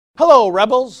Hello,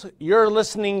 Rebels. You're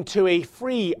listening to a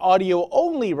free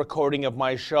audio-only recording of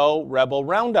my show, Rebel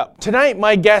Roundup. Tonight,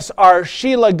 my guests are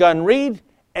Sheila Gunn Reid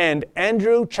and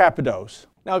Andrew Chapados.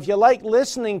 Now, if you like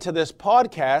listening to this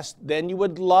podcast, then you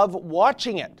would love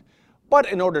watching it.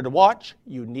 But in order to watch,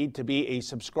 you need to be a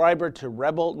subscriber to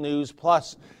Rebel News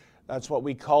Plus. That's what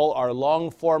we call our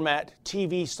long-format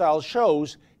TV-style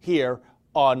shows here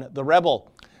on The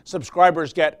Rebel.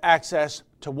 Subscribers get access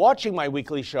to watching my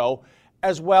weekly show,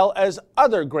 as well as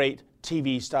other great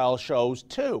TV-style shows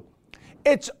too.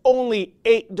 It's only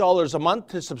 $8 a month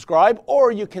to subscribe,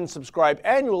 or you can subscribe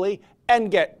annually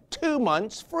and get 2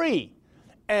 months free.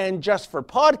 And just for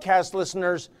podcast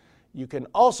listeners, you can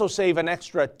also save an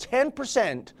extra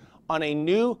 10% on a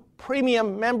new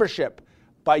premium membership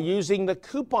by using the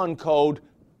coupon code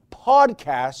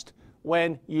PODCAST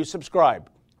when you subscribe.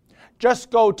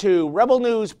 Just go to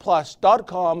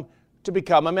rebelnewsplus.com to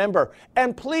become a member.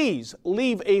 And please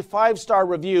leave a 5-star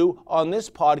review on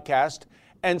this podcast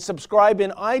and subscribe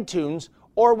in iTunes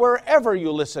or wherever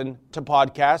you listen to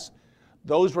podcasts.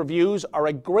 Those reviews are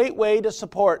a great way to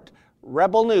support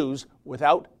Rebel News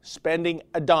without spending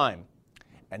a dime.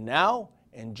 And now,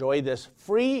 enjoy this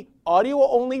free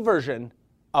audio-only version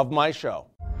of my show.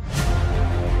 You're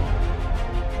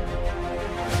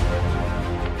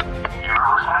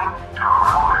listening to a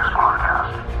Rebel News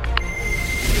Podcast.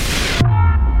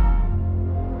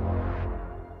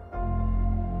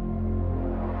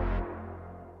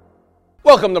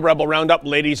 Welcome to Rebel Roundup,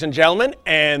 ladies and gentlemen,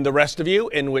 and the rest of you,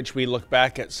 in which we look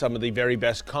back at some of the very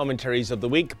best commentaries of the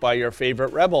week by your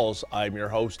favorite Rebels. I'm your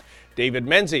host, David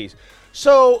Menzies.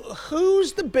 So,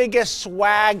 who's the biggest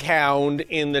swag hound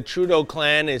in the Trudeau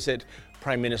clan? Is it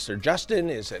Prime Minister Justin?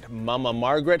 Is it Mama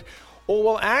Margaret? Oh,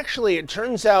 well, actually, it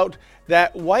turns out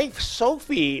that wife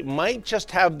Sophie might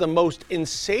just have the most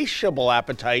insatiable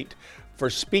appetite for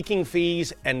speaking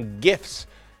fees and gifts.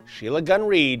 Sheila Gunn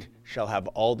Reid shall have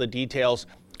all the details.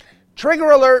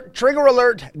 Trigger alert, trigger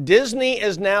alert. Disney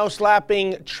is now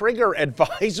slapping trigger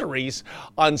advisories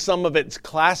on some of its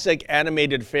classic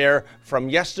animated fare from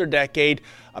yesterdecade.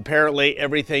 Apparently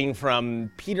everything from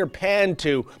Peter Pan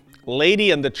to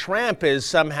Lady and the Tramp is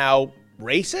somehow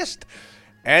racist.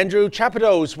 Andrew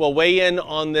Chapados will weigh in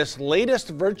on this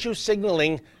latest virtue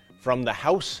signaling from the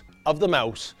House of the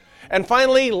Mouse. And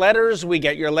finally, letters. We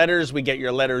get your letters. We get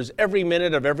your letters every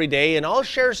minute of every day, and I'll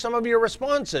share some of your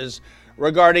responses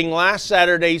regarding last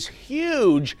Saturday's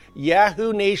huge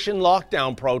Yahoo Nation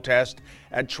lockdown protest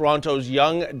at Toronto's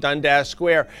Yonge Dundas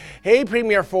Square. Hey,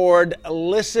 Premier Ford,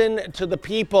 listen to the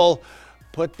people.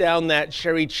 Put down that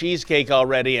sherry cheesecake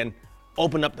already and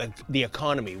open up the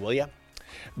economy, will you?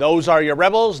 Those are your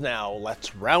rebels. Now,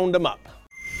 let's round them up.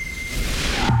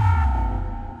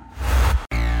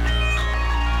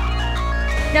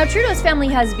 Now, Trudeau's family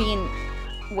has been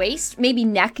waist, maybe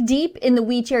neck deep in the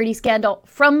We Charity scandal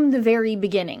from the very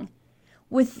beginning,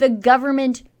 with the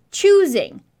government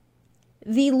choosing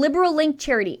the Liberal Link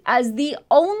charity as the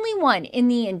only one in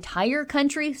the entire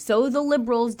country, so the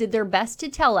Liberals did their best to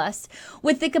tell us,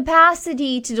 with the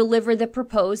capacity to deliver the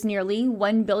proposed nearly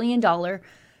 $1 billion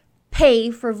pay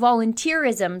for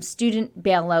volunteerism student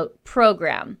bailout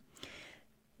program.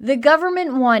 The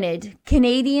government wanted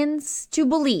Canadians to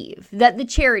believe that the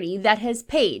charity that has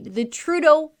paid the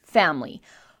Trudeau family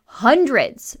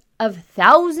hundreds of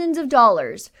thousands of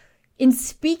dollars in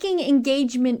speaking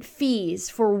engagement fees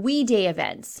for We Day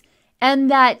events,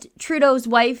 and that Trudeau's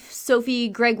wife, Sophie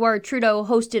Gregoire Trudeau,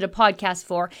 hosted a podcast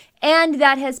for, and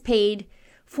that has paid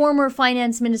former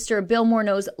Finance Minister Bill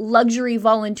Morneau's luxury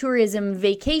volunteerism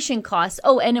vacation costs,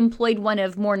 and employed one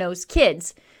of Morneau's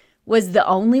kids, was the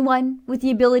only one with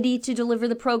the ability to deliver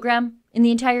the program in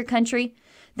the entire country,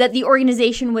 that the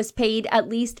organization was paid at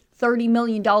least $30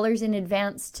 million in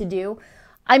advance to do.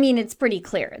 I mean, it's pretty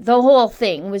clear. The whole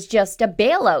thing was just a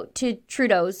bailout to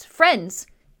Trudeau's friends,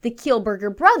 the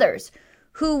Kielburger brothers,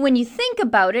 who, when you think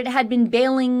about it, had been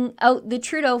bailing out the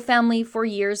Trudeau family for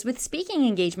years with speaking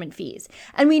engagement fees.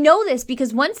 And we know this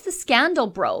because once the scandal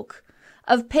broke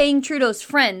of paying Trudeau's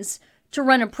friends to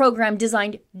run a program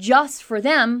designed just for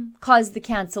them caused the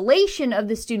cancellation of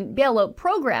the student bailout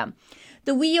program,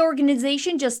 the We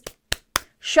organization just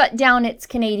shut down its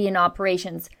Canadian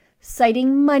operations,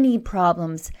 citing money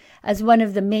problems as one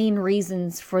of the main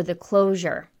reasons for the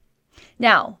closure.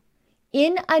 Now,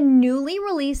 in a newly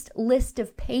released list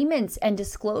of payments and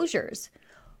disclosures,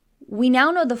 we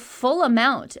now know the full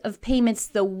amount of payments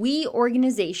the We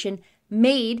organization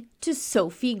made to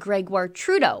Sophie Gregoire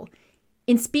Trudeau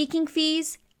in speaking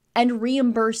fees and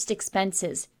reimbursed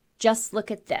expenses. Just look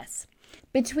at this.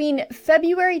 Between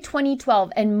February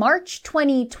 2012 and March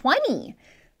 2020,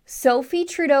 Sophie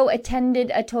Trudeau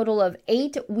attended a total of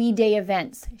 8 We Day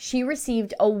events. She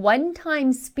received a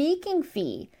one-time speaking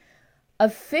fee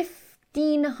of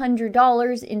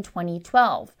 $1,500 in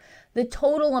 2012. The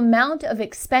total amount of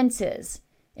expenses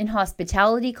in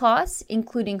hospitality costs,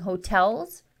 including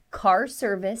hotels, car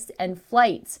service, and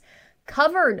flights,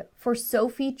 covered for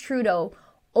Sophie Trudeau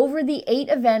over the 8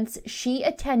 events she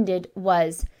attended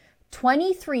was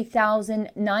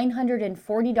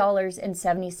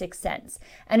 $23,940.76.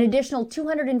 An additional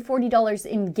 $240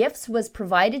 in gifts was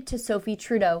provided to Sophie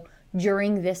Trudeau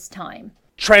during this time.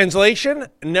 Translation: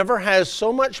 never has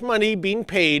so much money been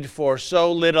paid for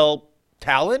so little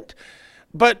talent.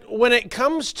 But when it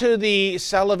comes to the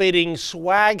salivating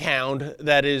swag hound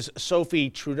that is Sophie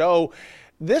Trudeau,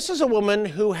 this is a woman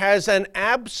who has an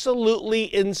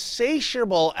absolutely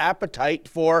insatiable appetite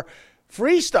for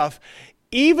free stuff,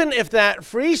 even if that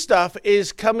free stuff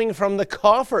is coming from the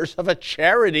coffers of a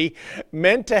charity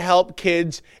meant to help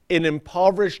kids in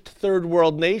impoverished third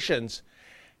world nations.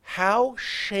 How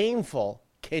shameful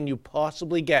can you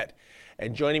possibly get?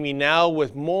 And joining me now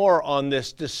with more on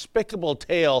this despicable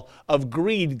tale of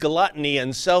greed, gluttony,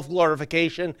 and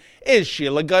self-glorification is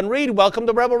Sheila Gunn Reid. Welcome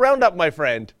to Rebel Roundup, my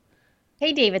friend.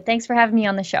 Hey, David. Thanks for having me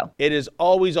on the show. It is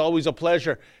always a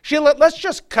pleasure. Sheila, let's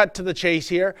just cut to the chase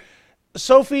here.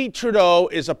 Sophie Trudeau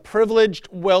is a privileged,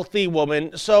 wealthy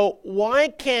woman, so why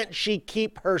can't she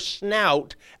keep her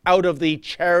snout out of the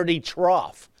charity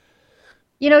trough?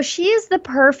 You know, she is the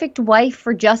perfect wife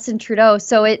for Justin Trudeau,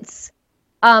 so it's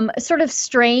sort of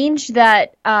strange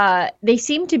that they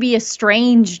seem to be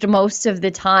estranged most of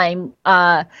the time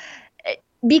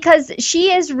because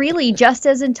she is really just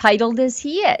as entitled as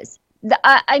he is.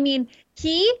 I mean,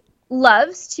 he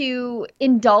loves to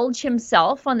indulge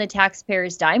himself on the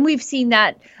taxpayer's dime. We've seen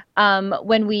that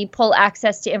when we pull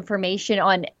access to information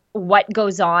on what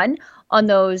goes on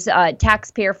those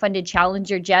taxpayer-funded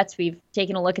Challenger jets. We've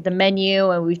taken a look at the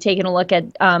menu, and we've taken a look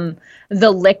at the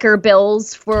liquor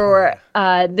bills for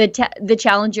the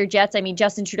Challenger jets. I mean,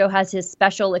 Justin Trudeau has his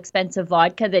special expensive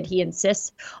vodka that he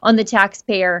insists on the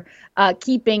taxpayer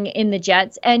keeping in the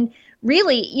jets. And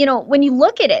really, you know, when you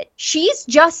look at it, she's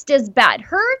just as bad.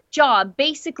 Her job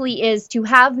basically is to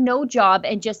have no job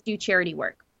and just do charity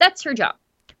work. That's her job,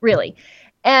 really.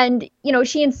 And, you know,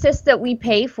 she insists that we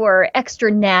pay for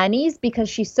extra nannies because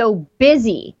she's so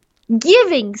busy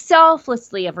giving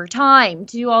selflessly of her time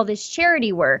to do all this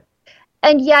charity work.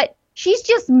 And yet she's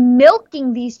just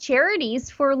milking these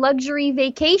charities for luxury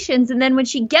vacations. And then when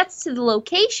she gets to the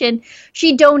location,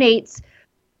 she donates,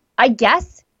 I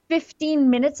guess, 15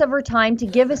 minutes of her time to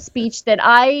give a speech that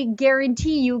I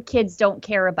guarantee you kids don't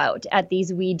care about at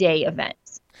these We Day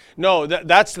events. No,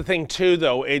 that's the thing too,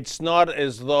 though. It's not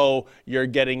as though you're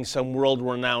getting some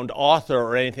world-renowned author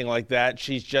or anything like that.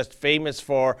 She's just famous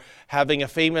for having a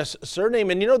famous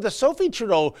surname. And you know, the Sophie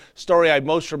Trudeau story I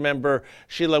most remember,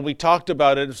 Sheila, we talked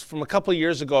about it. It's from a couple of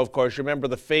years ago, of course. You remember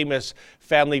the famous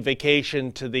family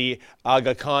vacation to the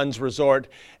Aga Khan's resort.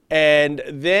 And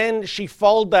then she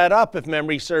followed that up, if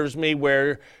memory serves me,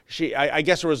 where I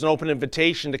guess there was an open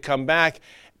invitation to come back.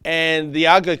 And the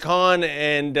Aga Khan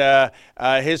and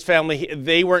his family,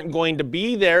 they weren't going to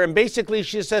be there. And basically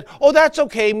she said, oh, that's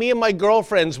okay. Me and my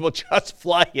girlfriends will just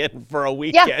fly in for a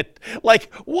weekend. Yeah.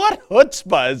 Like, what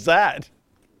chutzpah is that?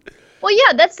 Well,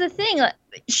 yeah, that's the thing.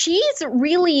 She's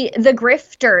really the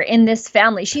grifter in this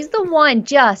family. She's the one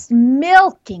just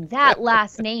milking that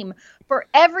last name for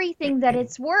everything that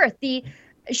it's worth.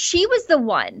 She was the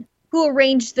one who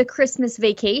arranged the Christmas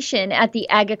vacation at the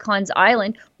Aga Khan's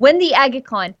island when the Aga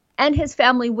Khan and his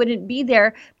family wouldn't be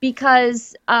there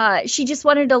because she just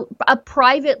wanted a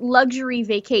private luxury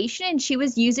vacation, and she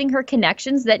was using her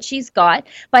connections that she's got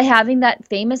by having that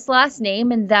famous last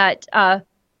name and that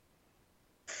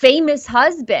famous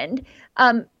husband.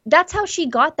 That's how she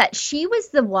got that. She was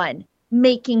the one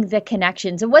making the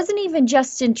connections. It wasn't even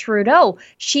Justin Trudeau.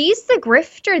 She's the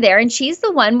grifter there, and she's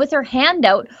the one with her hand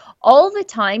out all the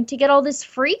time to get all this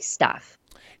free stuff.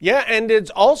 Yeah, and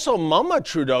it's also Mama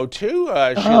Trudeau too,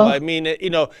 Sheila. I mean, you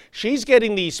know, she's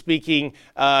getting these speaking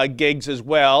gigs as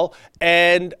well.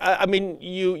 And I mean,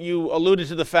 you alluded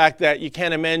to the fact that you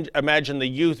can't imagine the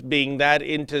youth being that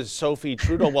into Sophie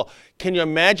Trudeau. Well, can you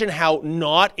imagine how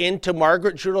not into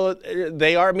Margaret Trudeau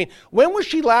they are? I mean, when was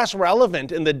she last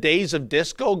relevant? In the days of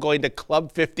disco, going to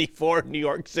Club 54 in New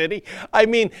York City? I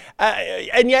mean,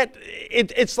 and yet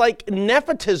it's like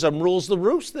nepotism rules the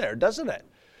roost there, doesn't it?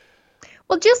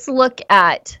 Well, just look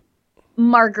at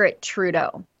Margaret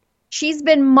Trudeau. She's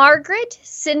been Margaret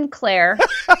Sinclair,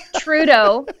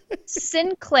 Trudeau,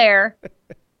 Sinclair,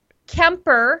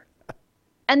 Kemper,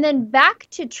 and then back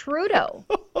to Trudeau,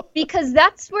 because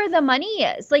that's where the money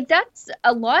is. Like, that's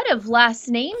a lot of last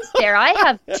names there. I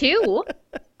have 2,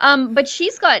 but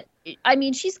she's got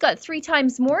 3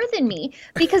 times more than me,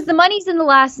 because the money's in the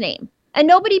last name. And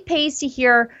nobody pays to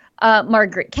hear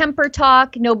Margaret Kemper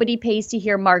talk. Nobody pays to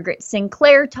hear Margaret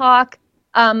Sinclair talk.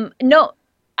 No,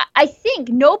 I think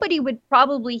nobody would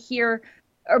probably hear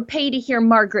or pay to hear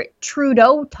Margaret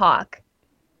Trudeau talk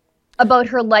about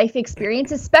her life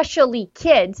experience, especially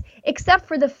kids, except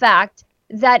for the fact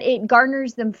that it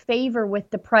garners them favor with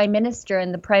the Prime Minister,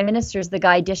 and the Prime Minister's the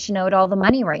guy dishing out all the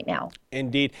money right now.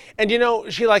 Indeed. And you know,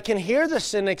 Sheila, I can hear the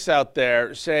cynics out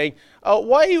there saying,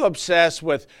 why are you obsessed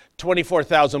with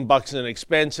 $24,000 in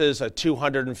expenses,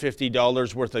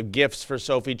 $250 worth of gifts for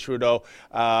Sophie Trudeau?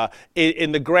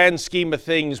 In the grand scheme of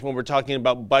things, when we're talking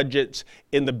about budgets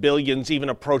in the billions, even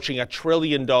approaching $1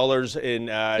 trillion in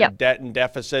debt and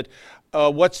deficit,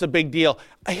 what's the big deal?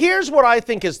 Here's what I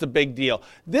think is the big deal.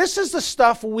 This is the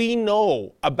stuff we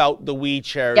know about the We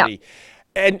Charity. Yeah.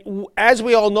 And as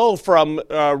we all know from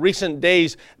recent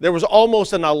days, there was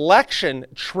almost an election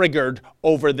triggered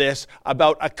over this,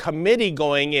 about a committee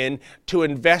going in to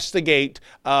investigate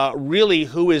really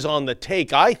who is on the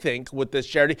take, I think, with this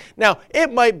charity. Now,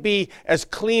 it might be as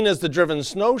clean as the driven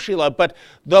snow, Sheila, but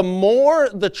the more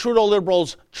the Trudeau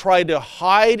Liberals try to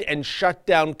hide and shut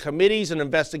down committees and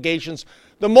investigations,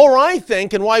 the more I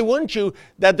think, and why wouldn't you,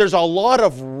 that there's a lot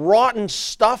of rotten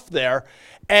stuff there.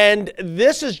 And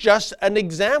this is just an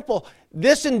example.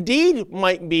 This indeed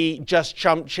might be just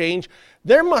chump change.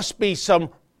 There must be some,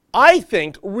 I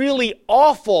think, really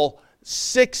awful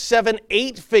 6, 7,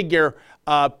 8-figure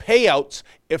payouts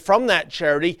from that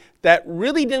charity that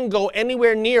really didn't go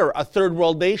anywhere near a third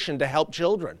world nation to help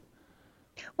children.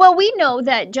 Well, we know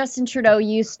that Justin Trudeau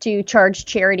used to charge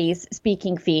charities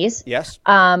speaking fees. Yes.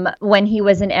 When he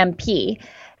was an MP.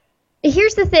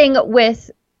 Here's the thing with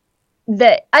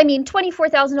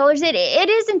 $24,000, it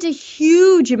isn't a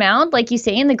huge amount, like you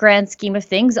say, in the grand scheme of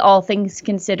things, all things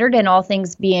considered and all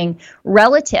things being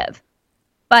relative.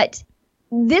 But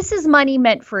this is money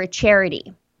meant for a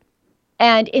charity.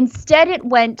 And instead it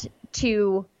went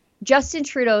to Justin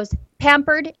Trudeau's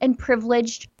pampered and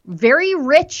privileged, very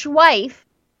rich wife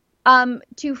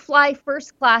to fly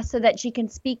first class so that she can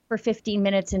speak for 15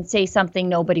 minutes and say something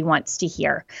nobody wants to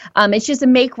hear. It's just a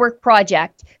make-work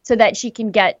project so that she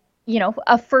can get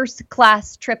a first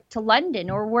class trip to London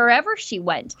or wherever she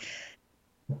went.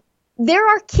 There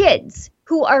are kids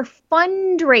who are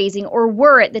fundraising, or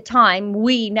were at the time.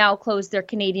 We now closed their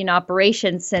Canadian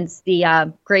operations since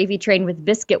the gravy train with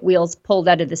biscuit wheels pulled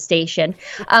out of the station.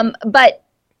 But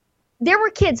there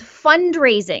were kids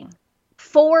fundraising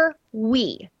for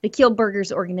We, the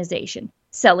Kielburgers organization,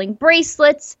 selling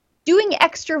bracelets, doing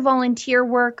extra volunteer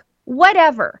work,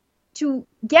 whatever, to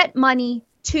get money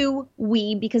to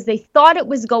We, because they thought it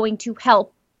was going to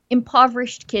help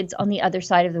impoverished kids on the other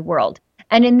side of the world.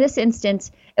 And in this instance,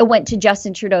 it went to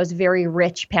Justin Trudeau's very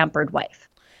rich, pampered wife.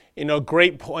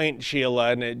 Great point,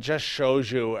 Sheila, and it just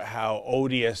shows you how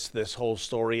odious this whole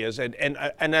story is. And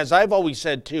as I've always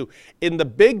said too, in the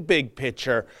big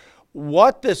picture,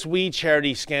 what this We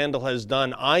Charity scandal has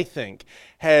done, I think,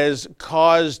 has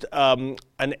caused an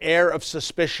air of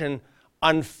suspicion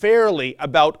unfairly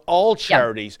about all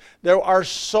charities. There are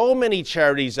so many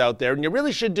charities out there, and you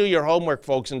really should do your homework,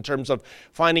 folks, in terms of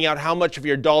finding out how much of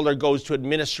your dollar goes to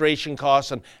administration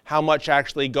costs and how much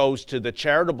actually goes to the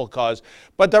charitable cause.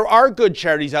 But there are good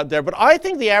charities out there. But I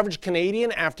think the average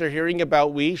Canadian, after hearing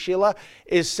about We, Sheila,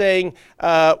 is saying,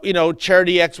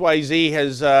 charity XYZ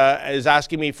is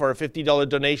asking me for a $50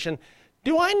 donation.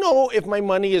 Do I know if my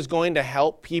money is going to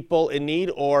help people in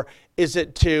need, or is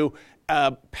it to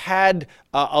pad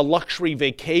a luxury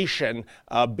vacation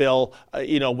bill,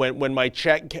 when my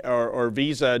check or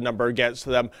Visa number gets to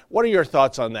them? What are your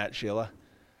thoughts on that, Sheila?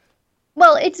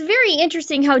 Well, it's very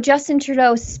interesting how Justin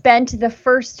Trudeau spent the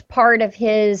first part of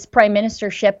his prime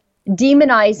ministership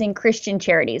demonizing Christian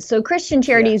charities. So Christian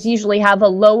charities usually have a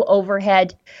low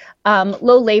overhead,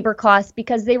 low labor costs,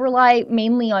 because they rely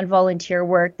mainly on volunteer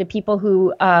work. The people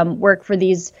who work for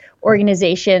these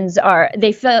organizations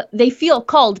they feel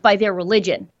called by their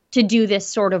religion to do this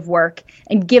sort of work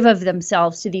and give of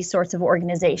themselves to these sorts of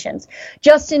organizations.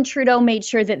 Justin Trudeau made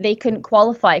sure that they couldn't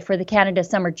qualify for the Canada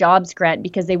Summer Jobs Grant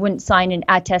because they wouldn't sign an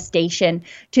attestation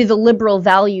to the liberal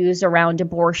values around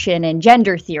abortion and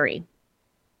gender theory.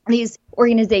 These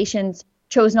organizations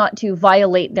chose not to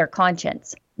violate their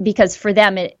conscience, because for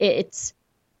them it's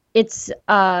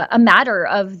a matter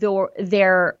of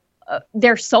their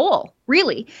soul,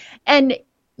 really. And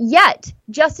yet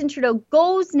Justin Trudeau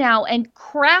goes now and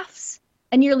crafts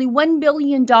a nearly $1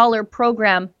 billion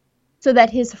program so that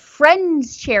his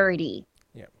friend's charity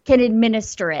Yeah. can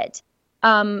administer it.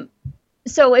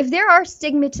 So if there are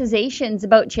stigmatizations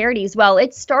about charities, well,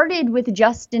 it started with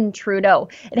Justin Trudeau.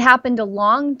 It happened a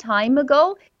long time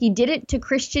ago. He did it to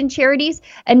Christian charities,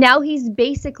 and now he's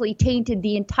basically tainted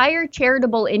the entire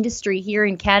charitable industry here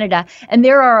in Canada. And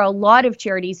there are a lot of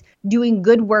charities doing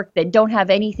good work that don't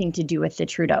have anything to do with the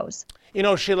Trudeaus. You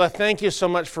know, Sheila, thank you so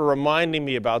much for reminding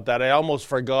me about that. I almost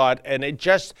forgot. And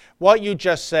what you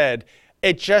just said,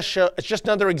 it's just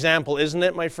another example, isn't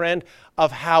it, my friend,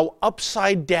 of how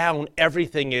upside down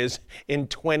everything is in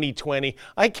 2020.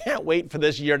 I can't wait for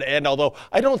this year to end, although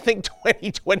I don't think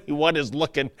 2021 is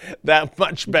looking that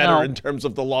much better in terms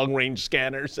of the long-range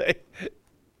scanners.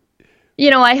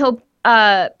 I hope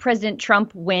President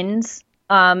Trump wins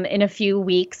in a few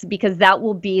weeks, because that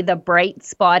will be the bright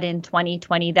spot in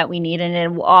 2020 that we need, and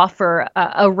it will offer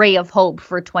a ray of hope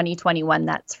for 2021,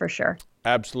 that's for sure.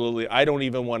 Absolutely. I don't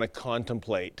even want to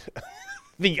contemplate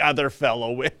the other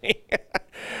fellow winning.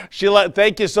 Sheila,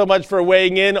 thank you so much for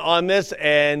weighing in on this,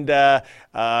 and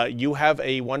you have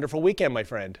a wonderful weekend, my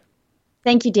friend.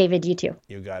 Thank you, David. You too.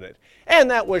 You got it. And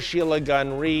that was Sheila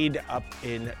Gunn Reid up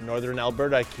in northern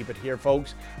Alberta. Keep it here,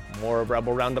 folks. More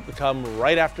Rebel Roundup to come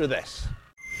right after this.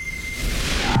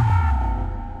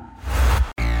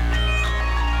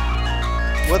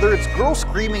 Whether it's girls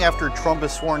screaming after Trump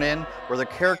is sworn in, or the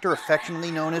character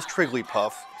affectionately known as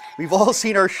Trigglypuff, we've all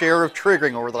seen our share of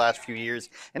triggering over the last few years,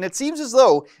 and it seems as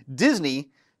though Disney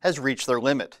has reached their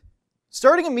limit.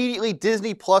 Starting immediately,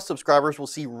 Disney Plus subscribers will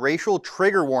see racial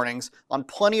trigger warnings on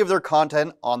plenty of their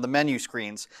content on the menu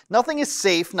screens. Nothing is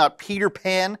safe, not Peter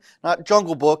Pan, not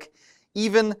Jungle Book,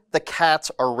 even the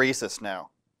cats are racist now.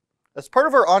 As part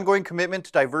of our ongoing commitment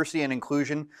to diversity and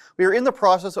inclusion, we are in the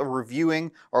process of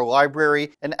reviewing our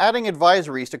library and adding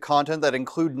advisories to content that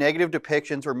include negative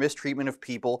depictions or mistreatment of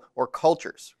people or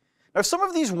cultures. Now, some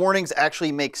of these warnings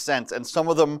actually make sense, and some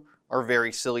of them are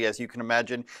very silly, as you can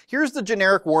imagine. Here's the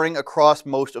generic warning across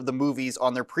most of the movies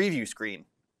on their preview screen.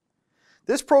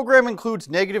 This program includes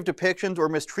negative depictions or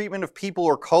mistreatment of people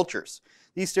or cultures.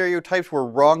 These stereotypes were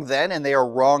wrong then, and they are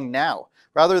wrong now.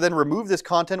 Rather than remove this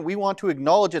content, we want to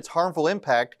acknowledge its harmful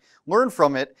impact, learn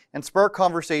from it, and spark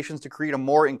conversations to create a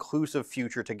more inclusive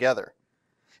future together.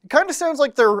 It kind of sounds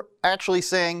like they're actually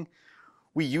saying,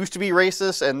 we used to be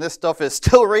racist and this stuff is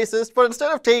still racist, but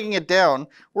instead of taking it down,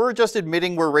 we're just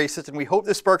admitting we're racist, and we hope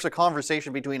this sparks a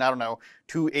conversation between, 2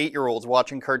 8-year-olds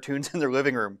watching cartoons in their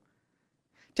living room.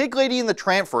 Take Lady and the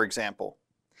Tramp, for example.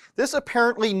 This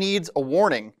apparently needs a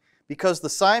warning, because the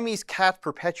Siamese cats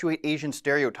perpetuate Asian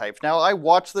stereotypes. Now, I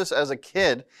watched this as a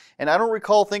kid, and I don't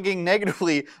recall thinking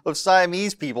negatively of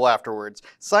Siamese people afterwards.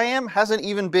 Siam hasn't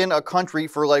even been a country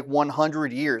for like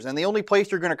 100 years, and the only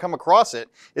place you're going to come across it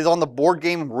is on the board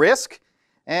game Risk,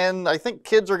 and I think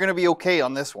kids are going to be okay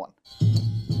on this one.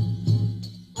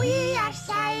 We are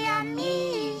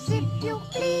Siamese, if you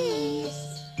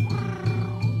please.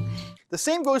 The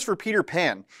same goes for Peter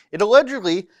Pan. It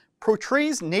allegedly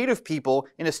portrays Native people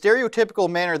in a stereotypical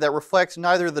manner that reflects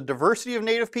neither the diversity of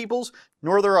Native peoples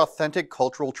nor their authentic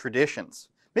cultural traditions.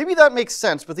 Maybe that makes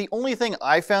sense, but the only thing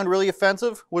I found really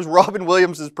offensive was Robin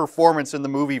Williams' performance in the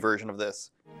movie version of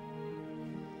this.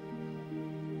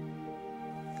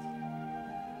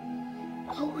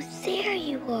 Oh, there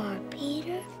you are,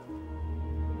 Peter.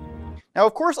 Now,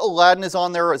 of course, Aladdin is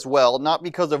on there as well, not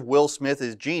because of Will Smith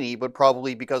as Genie, but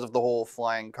probably because of the whole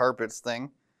flying carpets thing.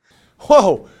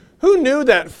 Whoa! Who knew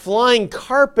that flying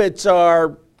carpets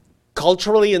are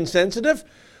culturally insensitive?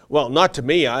 Well, not to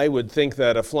me. I would think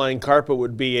that a flying carpet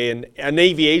would be an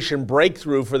aviation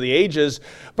breakthrough for the ages.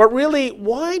 But really,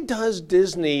 why does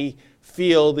Disney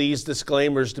feel these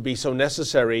disclaimers to be so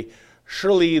necessary?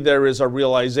 Surely there is a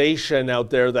realization out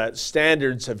there that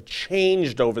standards have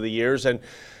changed over the years, and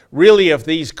really, if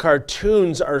these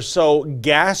cartoons are so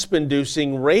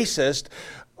gasp-inducing racist,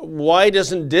 why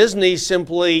doesn't Disney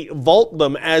simply vault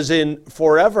them, as in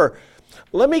forever?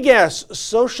 Let me guess,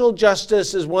 social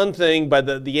justice is one thing, but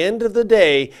at the end of the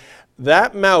day,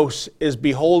 that mouse is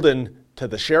beholden to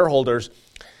the shareholders.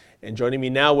 And joining me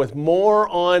now with more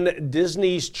on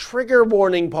Disney's trigger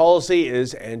warning policy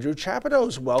is Andrew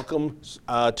Chapados. Welcome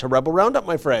to Rebel Roundup,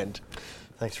 my friend.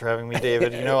 Thanks for having me,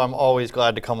 David. You know, I'm always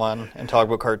glad to come on and talk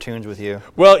about cartoons with you.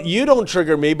 Well, you don't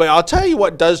trigger me, but I'll tell you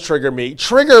what does trigger me.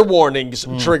 Trigger warnings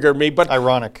trigger me. But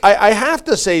ironic. I have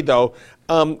to say, though,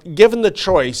 given the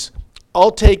choice, I'll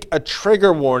take a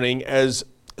trigger warning, as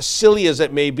silly as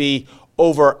it may be,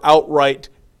 over outright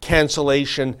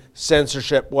cancellation,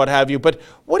 censorship, what have you. But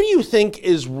what do you think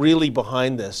is really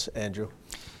behind this, Andrew?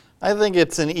 I think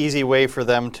it's an easy way for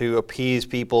them to appease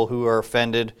people who are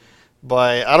offended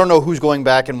by, I don't know who's going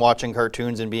back and watching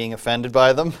cartoons and being offended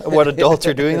by them, what adults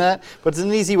are doing that, but it's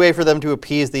an easy way for them to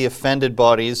appease the offended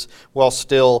bodies while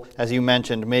still, as you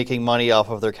mentioned, making money off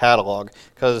of their catalog.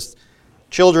 Because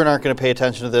children aren't going to pay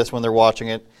attention to this when they're watching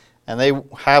it, and they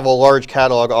have a large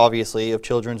catalog, obviously, of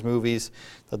children's movies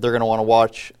that they're going to want to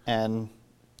watch, and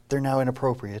they're now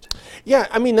inappropriate. Yeah,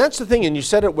 I mean, that's the thing, and you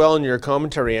said it well in your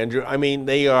commentary, Andrew. I mean,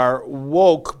 they are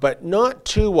woke, but not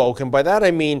too woke, and by that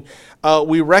I mean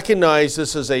we recognize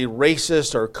this is a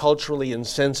racist or culturally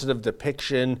insensitive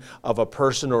depiction of a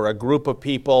person or a group of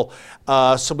people,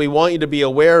 so we want you to be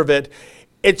aware of it.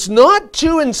 It's not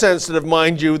too insensitive,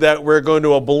 mind you, that we're going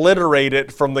to obliterate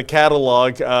it from the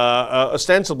catalog,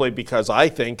 ostensibly because I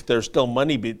think there's still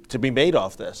money to be made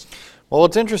off this. Well,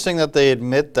 it's interesting that they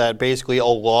admit that basically a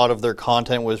lot of their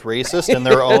content was racist in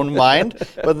their own mind,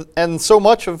 and so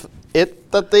much of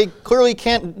it that they clearly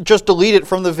can't just delete it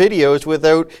from the videos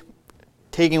without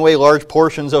taking away large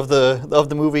portions of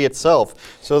the movie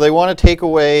itself. So they want to take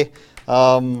away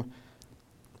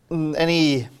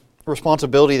any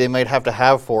responsibility they might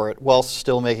have for it while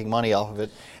still making money off of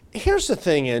it. Here's the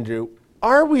thing, Andrew.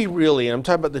 Are we really, and I'm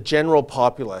talking about the general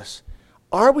populace,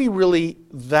 are we really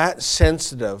that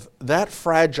sensitive, that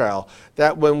fragile,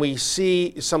 that when we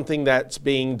see something that's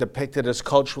being depicted as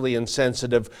culturally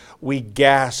insensitive, we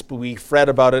gasp, we fret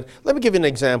about it? Let me give you an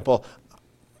example.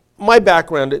 My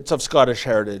background, it's of Scottish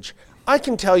heritage. I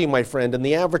can tell you, my friend, in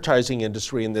the advertising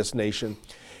industry in this nation,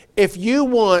 if you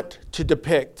want to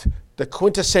depict the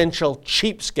quintessential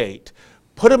cheapskate,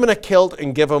 put him in a kilt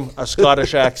and give him a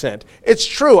Scottish accent. It's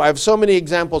true. I have so many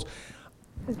examples.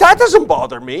 That doesn't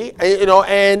bother me,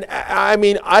 and I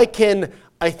mean, I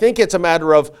think it's a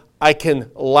matter of I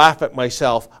can laugh at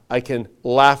myself, I can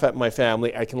laugh at my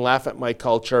family, I can laugh at my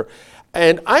culture.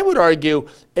 And I would argue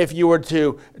if you were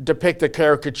to depict a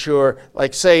caricature,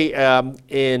 like say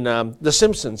in The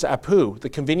Simpsons, Apu, the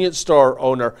convenience store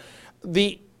owner,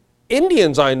 the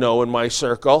Indians I know in my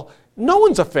circle, no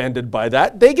one's offended by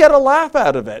that. They get a laugh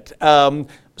out of it.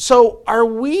 So are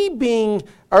we being,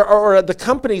 or the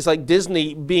companies like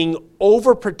Disney being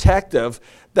overprotective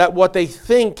that what they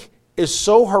think is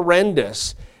so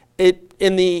horrendous,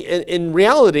 in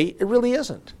reality, it really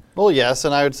isn't? Well, yes,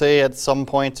 and I would say at some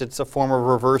points it's a form of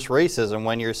reverse racism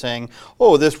when you're saying,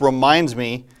 oh, this reminds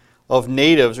me of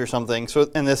natives or something,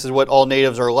 and this is what all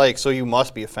natives are like, so you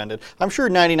must be offended. I'm sure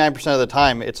 99% of the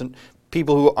time it's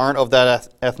people who aren't of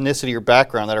that ethnicity or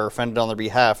background that are offended on their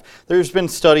behalf. There's been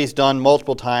studies done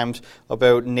multiple times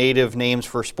about native names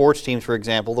for sports teams, for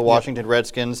example, the Washington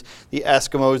Redskins, the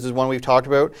Eskimos is one we've talked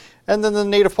about, and then the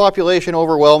native population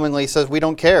overwhelmingly says we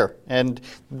don't care. And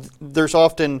there's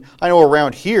often, I know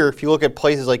around here, if you look at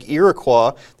places like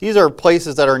Iroquois, these are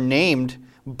places that are named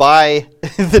by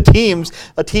the teams,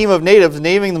 a team of natives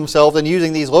naming themselves and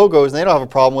using these logos, and they don't have a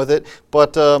problem with it,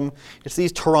 but it's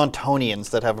these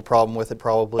Torontonians that have a problem with it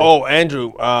probably. Oh,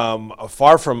 Andrew,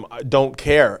 far from don't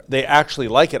care. They actually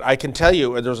like it. I can tell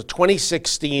you, there was a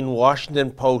 2016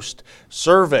 Washington Post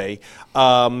survey,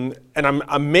 and I'm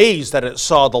amazed that it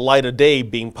saw the light of day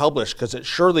being published, because it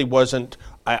surely wasn't,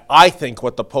 I think,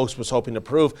 what the Post was hoping to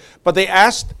prove. But they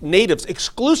asked natives,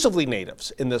 exclusively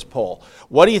natives in this poll,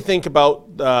 what do you think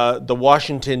about the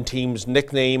Washington team's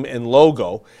nickname and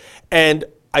logo? And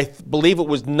I believe it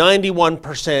was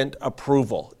 91%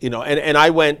 approval. And I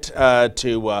went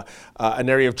to an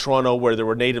area of Toronto where there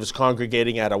were natives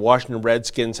congregating at a Washington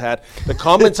Redskins hat. The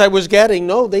comments I was getting,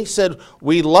 no, they said,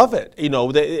 we love it.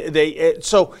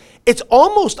 So it's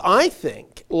almost, I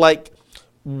think, like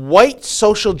white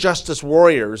social justice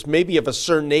warriors, maybe of a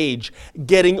certain age,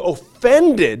 getting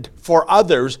offended for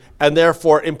others and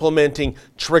therefore implementing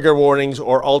trigger warnings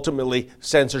or ultimately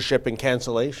censorship and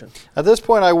cancellation. At this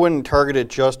point, I wouldn't target it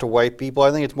just to white people.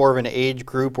 I think it's more of an age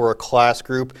group or a class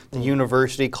group, the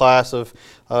university class of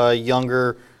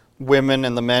younger women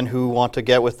and the men who want to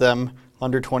get with them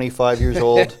under 25 years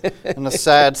old, and a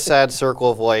sad, sad circle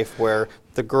of life where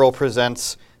the girl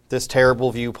presents this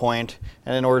terrible viewpoint,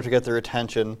 and in order to get their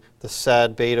attention, the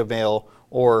sad beta male,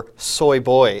 or soy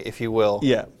boy, if you will,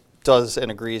 does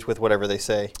and agrees with whatever they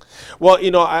say. Well,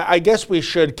 I guess we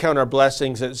should count our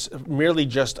blessings. It's merely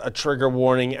just a trigger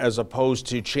warning as opposed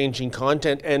to changing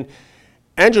content. And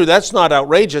Andrew, that's not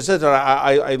outrageous, is it?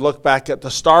 I look back at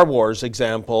the Star Wars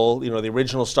example, the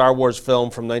original Star Wars film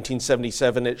from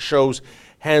 1977. It shows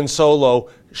Han Solo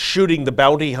shooting the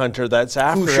bounty hunter that's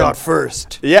after him. Who shot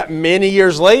first? Yeah, many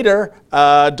years later,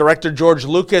 director George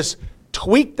Lucas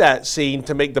tweaked that scene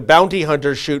to make the bounty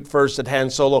hunter shoot first at Han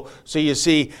Solo. So you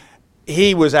see,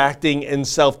 he was acting in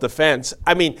self-defense.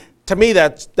 I mean, to me,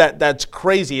 that's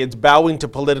crazy. It's bowing to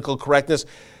political correctness.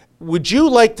 would you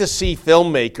like to see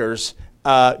filmmakers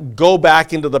go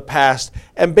back into the past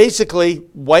and basically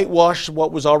whitewash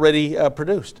what was already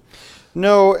produced?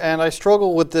 No, and I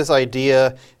struggle with this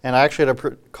idea, and I actually had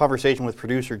a conversation with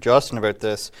producer Justin about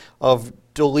this, of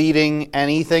deleting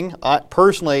anything.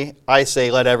 Personally, I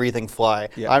say let everything fly.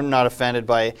 Yeah. I'm not offended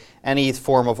by any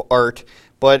form of art,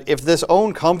 but if this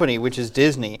own company, which is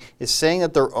Disney, is saying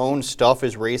that their own stuff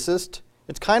is racist,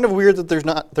 it's kind of weird that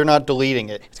they're not deleting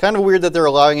it. It's kind of weird that they're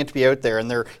allowing it to be out there,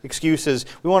 and their excuse is,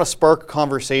 we want to spark a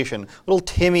conversation. Little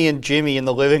Timmy and Jimmy in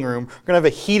the living room are going to have a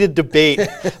heated debate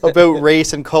about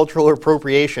race and cultural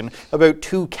appropriation, about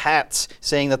two cats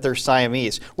saying that they're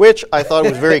Siamese, which I thought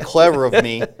was very clever of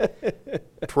me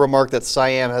to remark that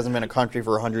Siam hasn't been a country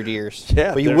for 100 years.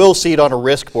 Yeah, but you will see it on a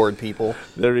risk board, people.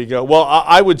 There you go. Well,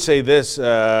 I would say this,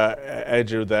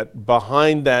 Andrew, that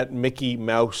behind that Mickey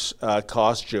Mouse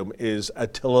costume is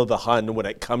Attila the Hun when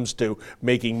it comes to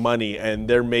making money, and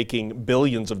they're making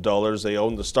billions of dollars. They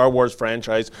own the Star Wars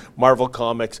franchise, Marvel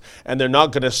Comics, and they're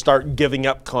not going to start giving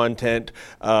up content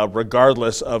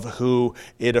regardless of who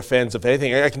it offends, if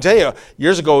anything. I can tell you,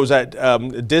 years ago I was at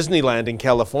Disneyland in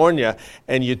California,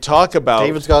 and you talk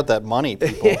about... David's got that money,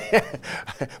 people.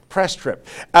 Press trip.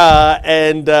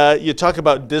 And you talk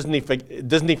about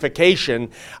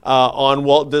Disneyfication on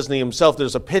Walt Disney himself.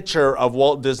 There's a picture of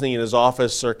Walt Disney in his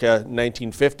office circa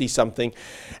 1950-something,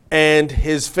 and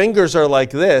his fingers are like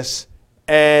this,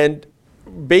 and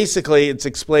basically it's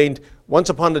explained, once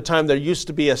upon a time there used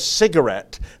to be a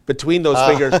cigarette between those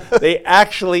fingers. They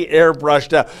actually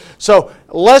airbrushed out. So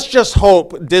let's just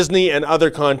hope Disney and other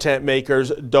content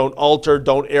makers don't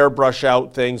airbrush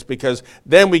out things, because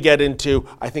then we get into,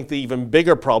 I think, the even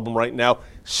bigger problem right now.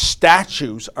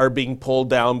 Statues are being pulled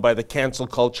down by the cancel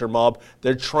culture mob.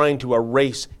 They're trying to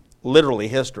erase literally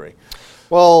history.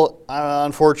 Well,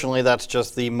 unfortunately, that's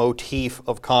just the motif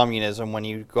of communism, when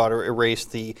you got to erase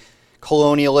the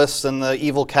colonialists and the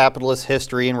evil capitalist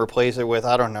history and replace it with,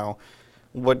 I don't know,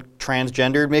 what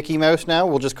transgendered Mickey Mouse now?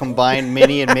 We'll just combine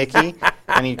Minnie and Mickey,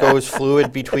 and he goes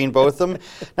fluid between both of them.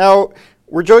 Now,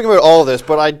 we're joking about all of this,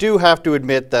 but I do have to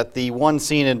admit that the one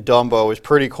scene in Dumbo is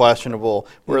pretty questionable,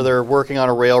 where they're working on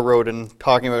a railroad and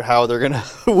talking about how they're going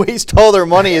to waste all their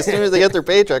money as soon as they get their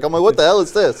paycheck. I'm like, what the hell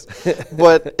is this?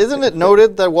 But isn't it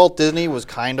noted that Walt Disney was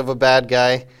kind of a bad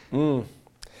guy?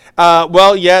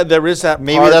 Well, yeah, there is that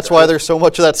Maybe part. that's why there's so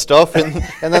much of that stuff. And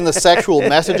then the sexual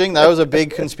messaging, that was a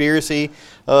big conspiracy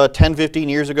 10, 15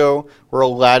 years ago, where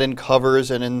Aladdin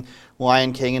covers and in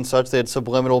Lion King and such, they had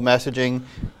subliminal messaging.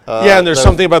 Yeah, and there's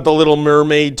something about the Little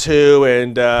Mermaid too,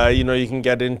 and you can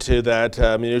get into that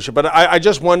minutia. But I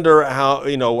just wonder how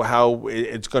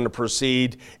it's going to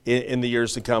proceed in the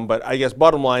years to come. But I guess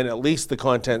bottom line, at least the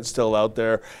content's still out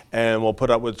there, and we'll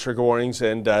put up with trigger warnings.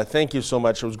 And thank you so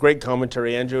much. It was great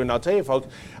commentary, Andrew. And I'll tell you, folks,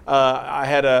 I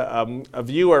had a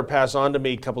viewer pass on to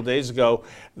me a couple days ago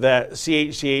that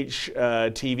CHCH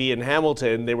TV in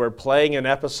Hamilton, they were playing an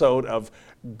episode of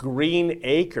Green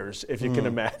Acres, if you can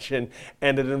imagine,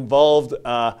 and it involved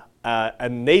a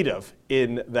native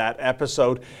in that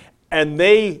episode, and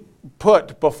they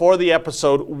put before the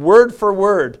episode, word for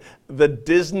word, the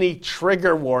Disney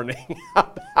trigger warning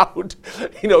about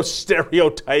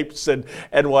stereotypes and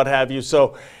what have you.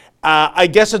 So I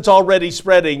guess it's already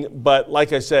spreading, but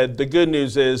like I said, the good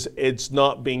news is it's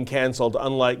not being canceled,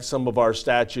 unlike some of our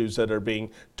statues that are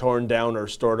being torn down or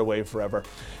stored away forever.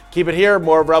 Keep it here.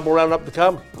 More of Rebel Roundup to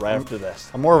come right after this.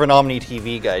 I'm more of an Omni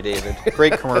TV guy, David.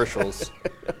 Great commercials.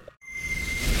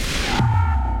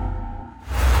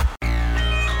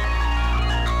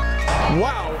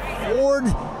 Wow, Ford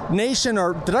Nation,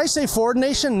 or did I say Ford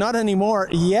Nation? Not anymore.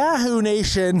 Yahoo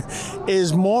Nation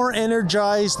is more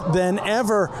energized than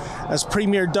ever as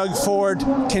Premier Doug Ford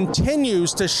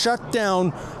continues to shut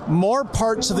down more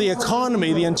parts of the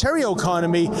economy, the Ontario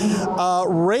economy.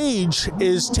 Rage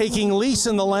is taking lease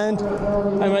in the land.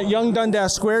 I'm at Yonge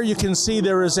Dundas Square. You can see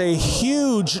there is a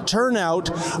huge turnout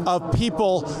of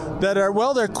people that are,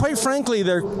 well, they're quite frankly,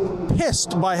 they're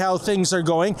pissed by how things are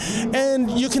going.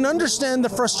 And you can understand the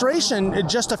frustration.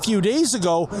 Just a few days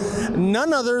ago,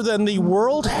 none other than the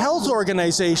World Health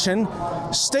Organization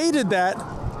stated that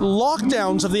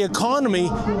lockdowns of the economy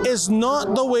is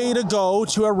not the way to go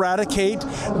to eradicate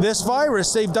this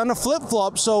virus. They've done a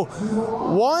flip-flop. So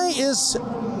why is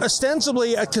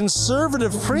ostensibly a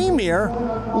conservative premier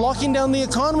locking down the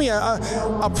economy.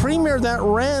 A premier that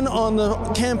ran on the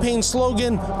campaign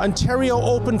slogan, Ontario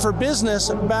Open for Business,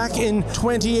 back in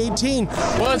 2018.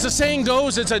 Well, as the saying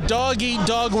goes, it's a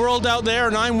dog-eat-dog world out there,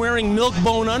 and I'm wearing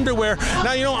milk-bone underwear.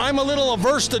 Now, I'm a little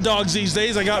averse to dogs these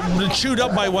days. I got chewed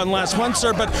up by one last month,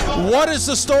 sir, but what is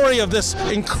the story of this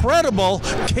incredible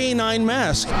canine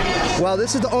mask? Well,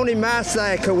 this is the only mask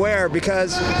that I could wear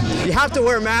because you have to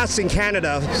wear masks in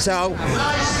Canada, so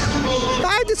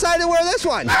I decided to wear this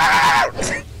one.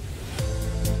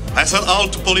 I said all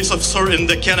to police officers in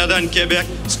the Canada and Quebec,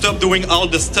 stop doing all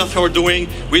the stuff you're doing.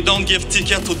 We don't give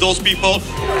ticket to those people.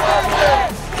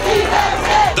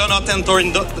 Do not enter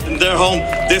in their home.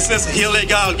 This is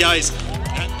illegal, guys.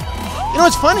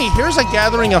 It's funny. Here's a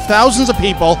gathering of thousands of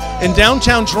people in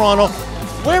downtown Toronto.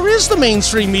 Where is the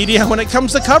mainstream media when it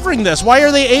comes to covering this? Why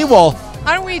are they AWOL?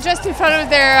 Aren't we just in front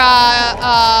of their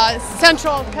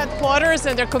central headquarters,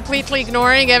 and they're completely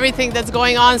ignoring everything that's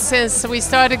going on since we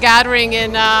started gathering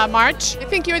in March? I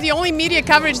think you're the only media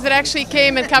coverage that actually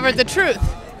came and covered the truth.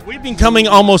 We've been coming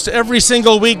almost every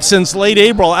single week since late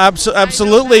April,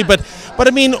 absolutely. But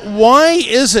I mean, why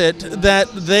is it that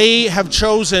they have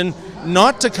chosen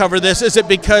not to cover this? Is it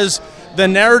because the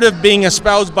narrative being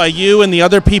espoused by you and the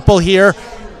other people here,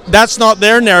 that's not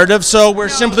their narrative, so we're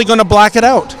simply going to black it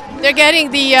out? They're getting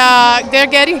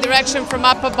direction from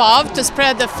up above to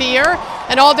spread the fear,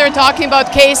 and all they're talking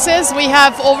about cases. We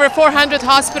have over 400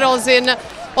 hospitals in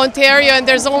Ontario, and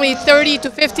there's only 30 to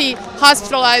 50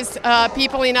 hospitalized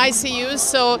people in ICUs.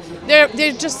 So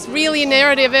they're just really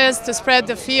narrative is to spread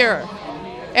the fear,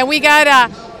 and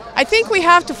I think we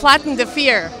have to flatten the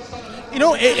fear.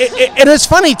 It is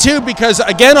funny too, because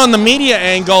again, on the media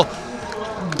angle,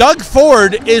 Doug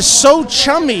Ford is so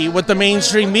chummy with the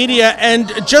mainstream media, and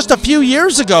just a few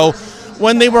years ago,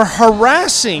 when they were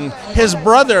harassing his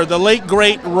brother, the late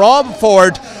great Rob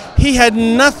Ford, he had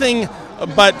nothing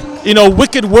but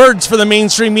wicked words for the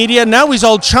mainstream media. Now he's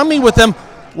all chummy with them.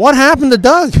 What happened to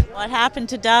Doug? What happened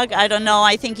to Doug? I don't know.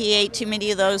 I think he ate too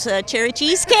many of those cherry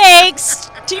cheesecakes.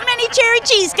 Too many cherry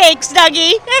cheesecakes,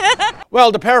 Dougie.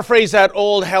 Well, to paraphrase that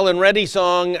old Helen Reddy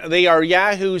song, they are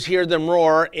yahoos, hear them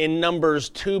roar, in numbers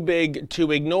too big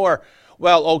to ignore.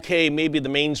 Well, okay, maybe the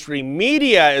mainstream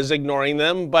media is ignoring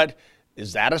them, but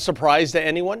is that a surprise to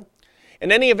anyone? In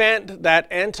any event,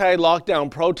 that anti-lockdown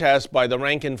protest by the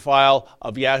rank and file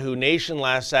of Yahoo Nation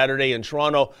last Saturday in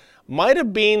Toronto might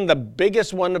have been the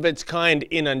biggest one of its kind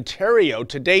in Ontario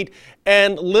to date,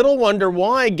 and little wonder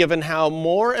why, given how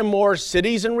more and more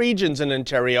cities and regions in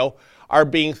Ontario are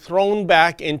being thrown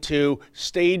back into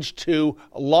stage 2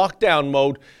 lockdown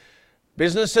mode.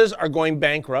 Businesses are going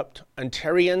bankrupt.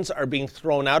 Ontarians are being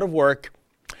thrown out of work.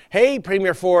 Hey,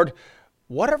 Premier Ford,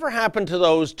 whatever happened to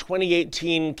those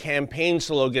 2018 campaign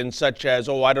slogans such as,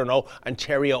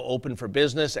 Ontario Open for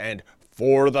Business and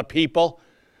For the People?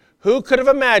 Who could have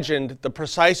imagined the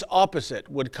precise opposite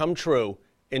would come true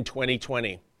in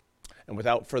 2020? And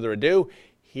without further ado,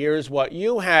 here's what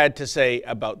you had to say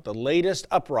about the latest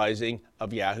uprising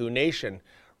of Yahoo Nation.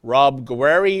 Rob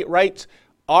Guerrieri writes,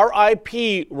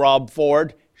 R.I.P. Rob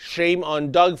Ford. Shame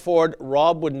on Doug Ford.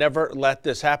 Rob would never let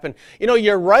this happen.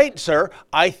 You're right, sir.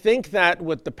 I think that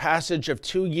with the passage of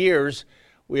 2 years,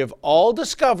 we have all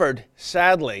discovered,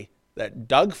 sadly, that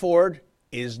Doug Ford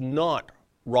is not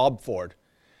Rob Ford.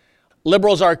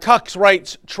 Liberals Are Cucks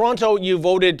writes, Toronto, you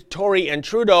voted Tory and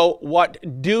Trudeau.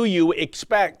 What do you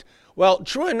expect? Well,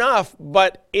 true enough,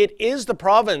 but it is the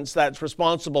province that's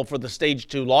responsible for the stage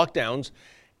 2 lockdowns.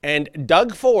 And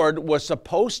Doug Ford was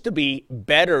supposed to be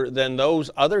better than those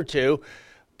other two.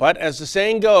 But as the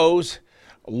saying goes,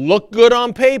 look good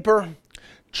on paper.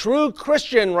 True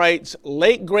Christian writes,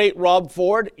 late great Rob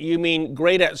Ford, you mean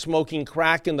great at smoking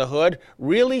crack in the hood?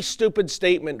 Really stupid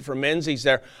statement from Menzies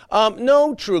there.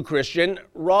 No, True Christian,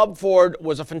 Rob Ford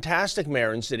was a fantastic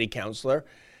mayor and city councillor.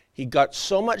 He got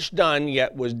so much done,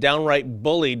 yet was downright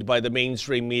bullied by the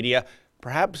mainstream media,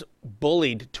 perhaps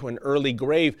bullied to an early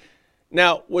grave.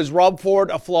 Now, was Rob Ford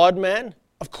a flawed man?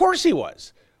 Of course he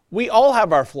was. We all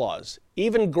have our flaws.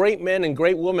 Even great men and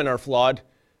great women are flawed.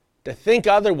 To think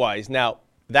otherwise, now,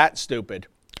 that's stupid.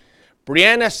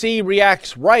 Brianna C.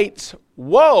 Reacts writes,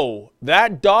 whoa,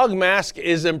 that dog mask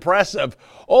is impressive.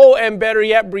 Oh, and better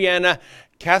yet, Brianna,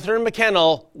 Catherine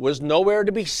McKennell was nowhere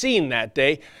to be seen that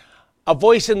day. A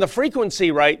Voice in the Frequency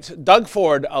writes, Doug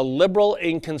Ford, a liberal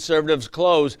in Conservatives'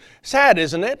 clothes. Sad,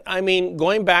 isn't it? I mean,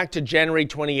 going back to January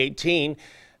 2018,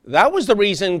 that was the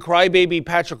reason crybaby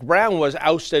Patrick Brown was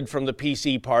ousted from the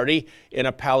PC party in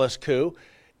a palace coup.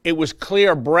 It was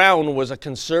clear Brown was a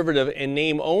Conservative in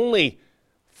name only.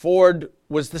 Ford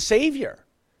was the savior.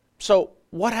 So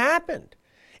what happened?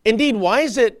 Indeed, why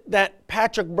is it that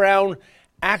Patrick Brown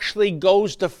actually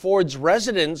goes to Ford's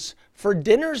residence for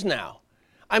dinners now?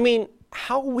 I mean,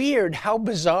 how weird, how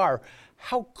bizarre,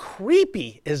 how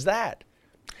creepy is that?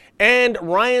 And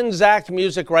Ryan Zach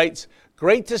Music writes,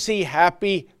 great to see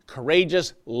happy,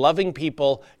 courageous, loving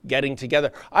people getting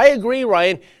together. I agree,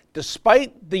 Ryan.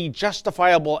 Despite the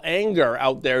justifiable anger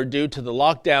out there due to the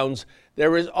lockdowns,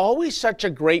 there is always such a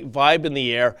great vibe in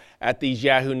the air at these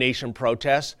Yahoo Nation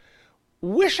protests.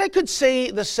 Wish I could say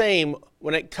the same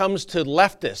when it comes to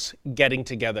leftists getting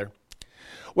together.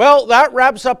 Well, that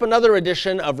wraps up another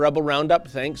edition of Rebel Roundup.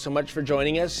 Thanks so much for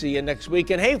joining us. See you next week.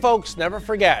 And hey, folks, never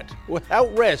forget,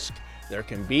 without risk, there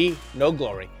can be no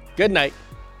glory. Good night.